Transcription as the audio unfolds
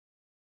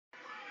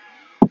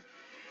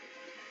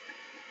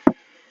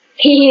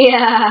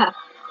Yeah.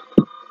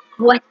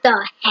 What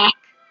the heck?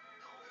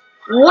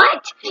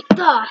 What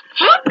the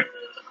heck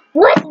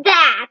was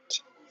that?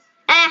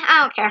 I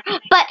don't care.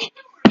 But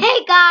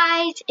hey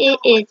guys, it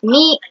is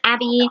me,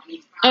 Abby,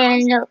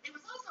 and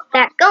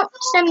that goat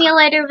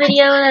simulator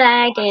video that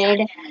I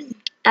did.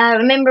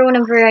 Remember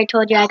whenever I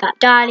told you I got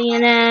Dottie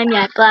in them,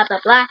 yeah, blah blah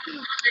blah,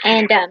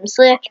 and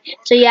Slick.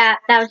 So yeah,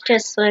 that was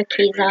just Slick.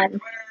 He's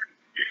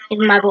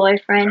my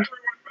boyfriend.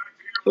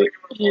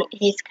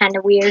 He's kind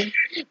of weird,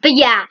 but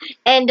yeah.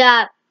 And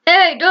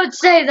hey, don't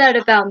say that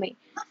about me.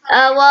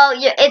 Well,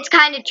 yeah, it's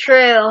kind of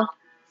true.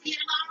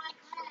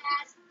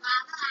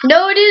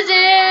 No, it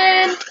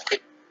isn't.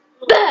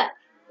 Bah!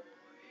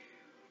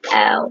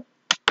 Ow.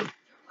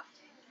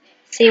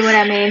 See what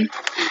I mean?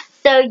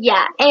 So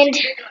yeah, and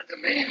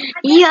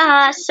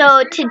yeah,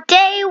 so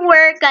today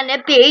we're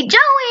gonna be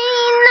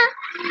doing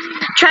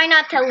try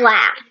not to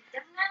laugh.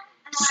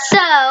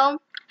 So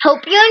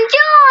hope you enjoy.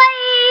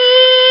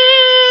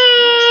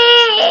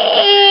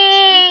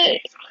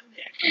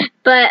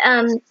 But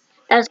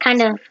that was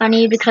kind of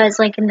funny because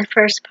like in the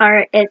first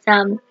part it's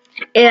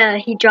yeah,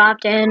 he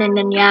dropped in and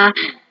then yeah.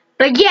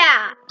 But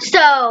yeah,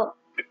 so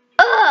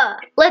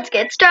let's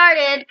get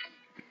started.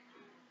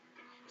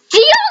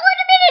 See y'all in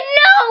a minute.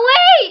 No,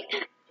 wait.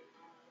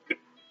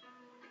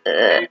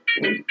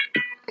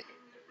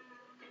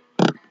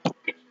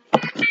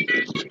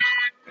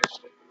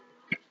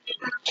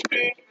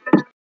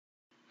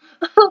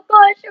 Oh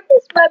gosh, I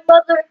miss my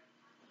mother.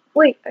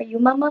 Wait, are you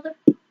my mother?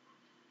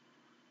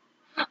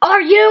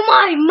 Are you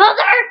my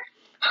mother?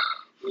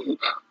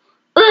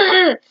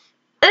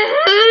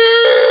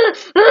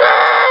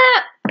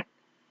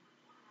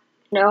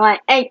 No, I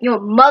ain't your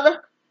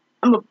mother.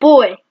 I'm a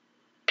boy.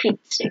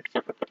 Pete's sake,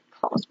 everybody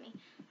calls me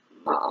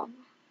Mom.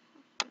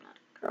 I'm not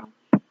a girl.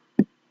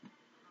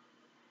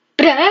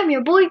 But I am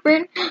your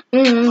boyfriend. I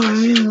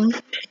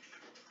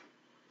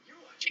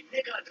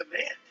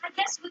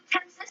guess with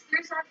 10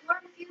 sisters, I've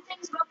learned a few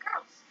things about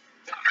girls.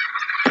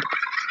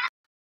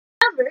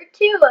 Number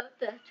 2 of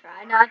the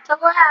try not to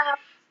laugh.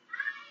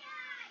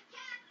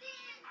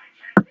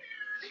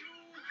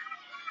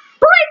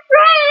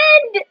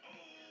 Boyfriend!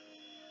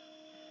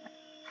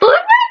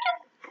 Boyfriend!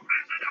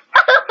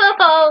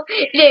 Oh,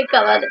 it didn't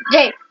come out of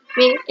date.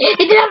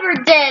 It never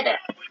did.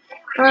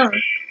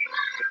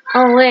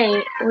 Oh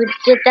wait, we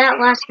did that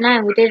last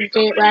night. We did a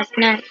date last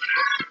night.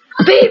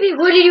 Baby,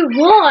 what do you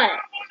want?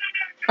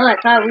 Oh, I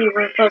thought we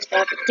were supposed to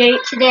have a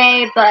date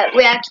today, but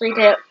we actually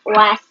did it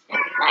last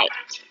night.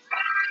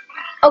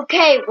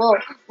 Okay, well,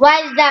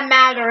 why does that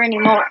matter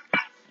anymore?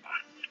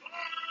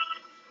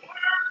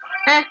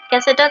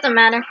 Guess it doesn't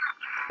matter.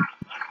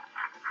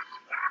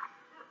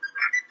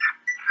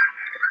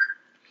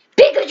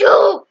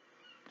 Pikachu!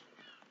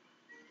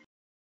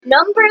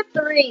 Number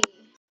 3.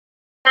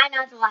 Try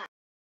not to laugh.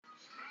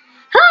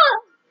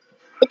 Oh,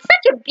 it's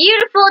such a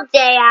beautiful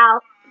day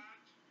out.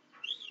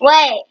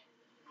 Wait,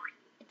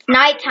 it's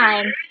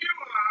nighttime.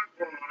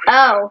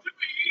 Oh,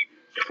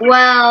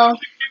 well,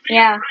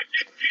 yeah.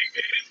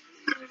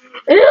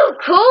 Ooh,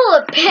 cool,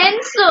 a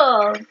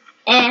pencil.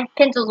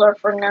 Pencils are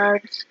for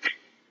nerds.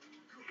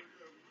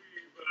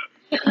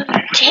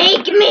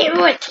 Take me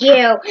with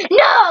you.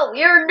 No,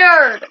 you're a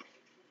nerd.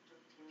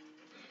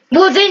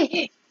 Well then,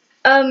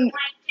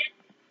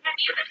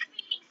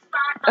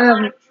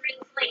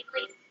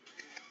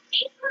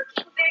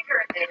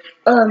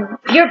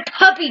 your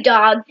puppy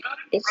dog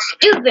is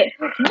stupid.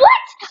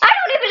 What? I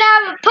don't even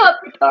have a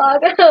puppy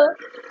dog.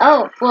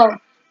 Oh, well,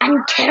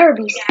 I'm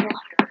terribly sorry.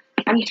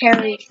 I'm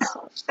terribly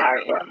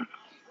sorry.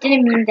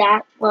 Didn't mean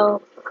that.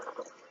 Well.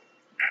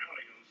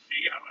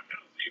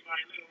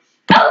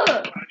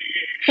 Oh!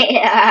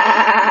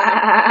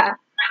 Yeah.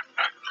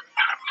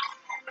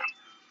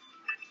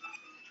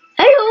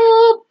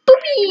 Hello,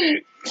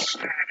 poopy.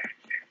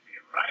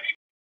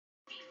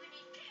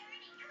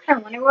 I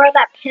wonder where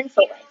that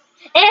pencil is.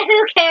 And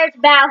who cares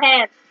about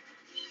him?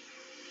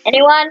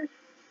 Anyone?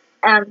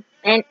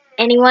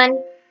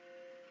 Anyone?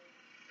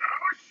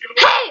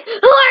 Hey,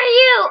 who are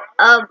you?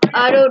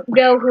 I don't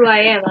know who I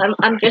am.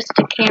 I'm just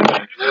a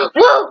camera.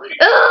 Whoa!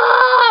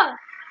 Ah!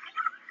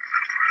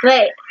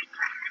 Wait.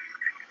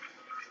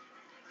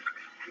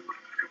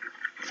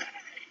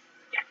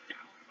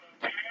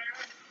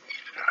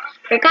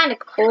 You're kind of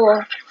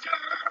cool.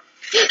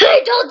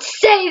 Hey, don't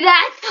say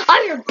that!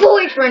 I'm your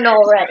boyfriend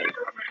already.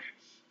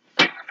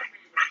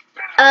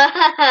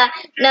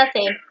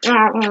 Nothing. I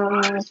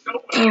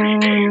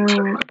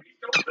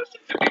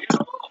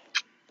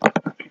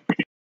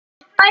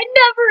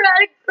never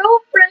had a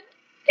girlfriend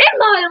in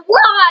my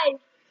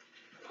life.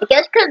 I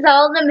guess because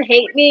all of them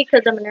hate me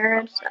because I'm a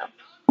nerd, so.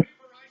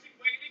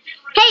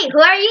 Hey,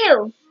 who are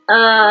you? Do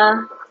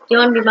you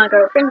want to be my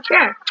girlfriend?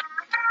 Sure.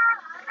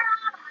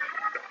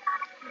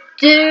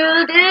 Do,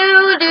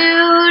 do,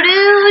 do,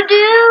 do,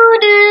 do,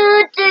 do,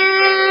 do.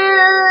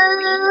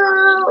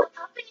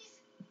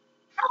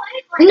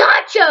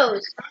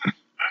 Nachos!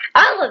 I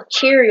love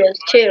Cheerios,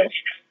 too.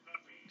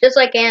 Just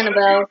like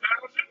Annabelle.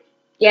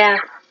 Yeah.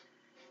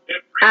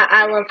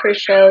 I love her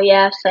show,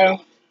 yeah, so.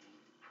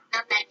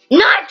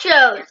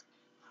 Nachos!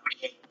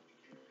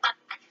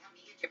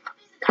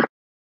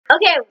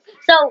 Okay,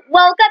 so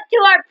welcome to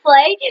our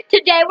play.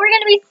 Today we're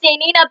going to be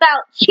singing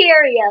about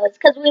Cheerios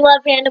because we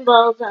love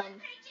Annabelle's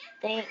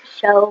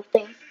show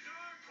thing.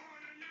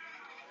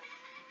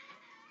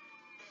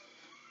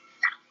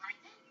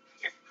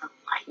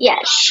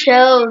 Yeah,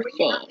 show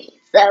thing.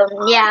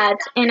 So yeah,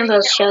 it's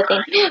Annabelle's show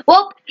thing.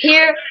 Well,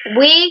 here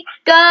we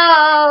go.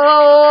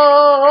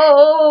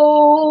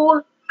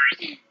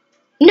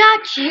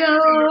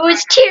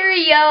 Nachos,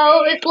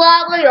 Cheerios,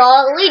 lolly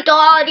lolly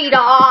dotty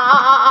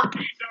da.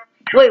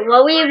 Wait, what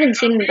are we even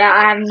singing about?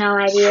 I have no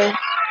idea.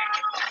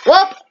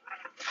 Whoop!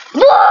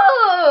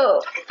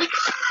 Whoa!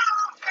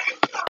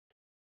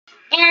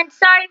 And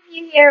sorry if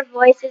you hear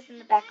voices in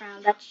the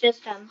background. That's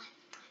just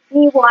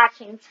me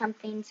watching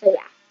something. So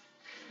yeah.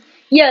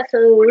 Yeah. So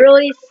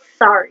really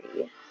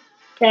sorry.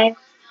 Okay.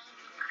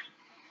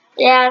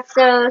 Yeah.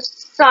 So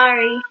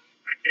sorry.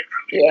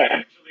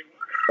 Yeah.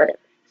 Whatever.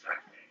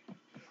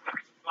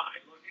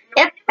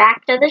 Yep.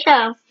 Back to the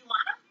show.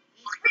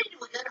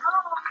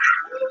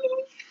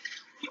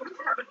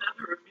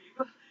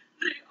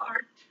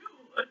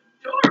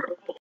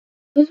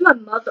 Who's my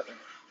mother?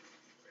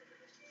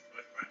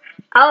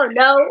 Oh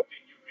no.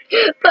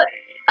 But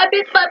I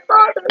miss my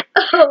father.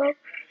 Oh.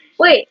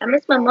 Wait, I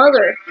miss my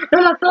mother.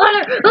 No, my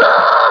father.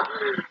 Ah!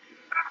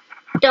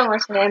 Don't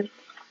listen to him.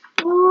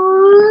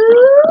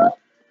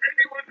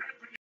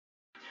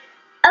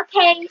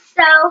 Okay,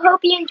 so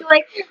hope you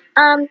enjoy.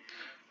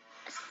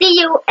 See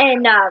you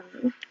in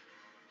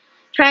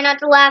Try Not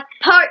to Laugh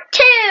Part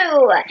 2.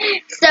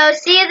 So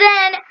see you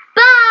then.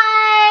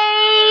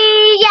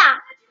 Bye. Yeah.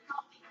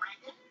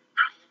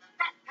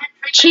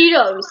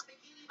 Cheetos.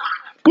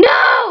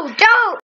 No.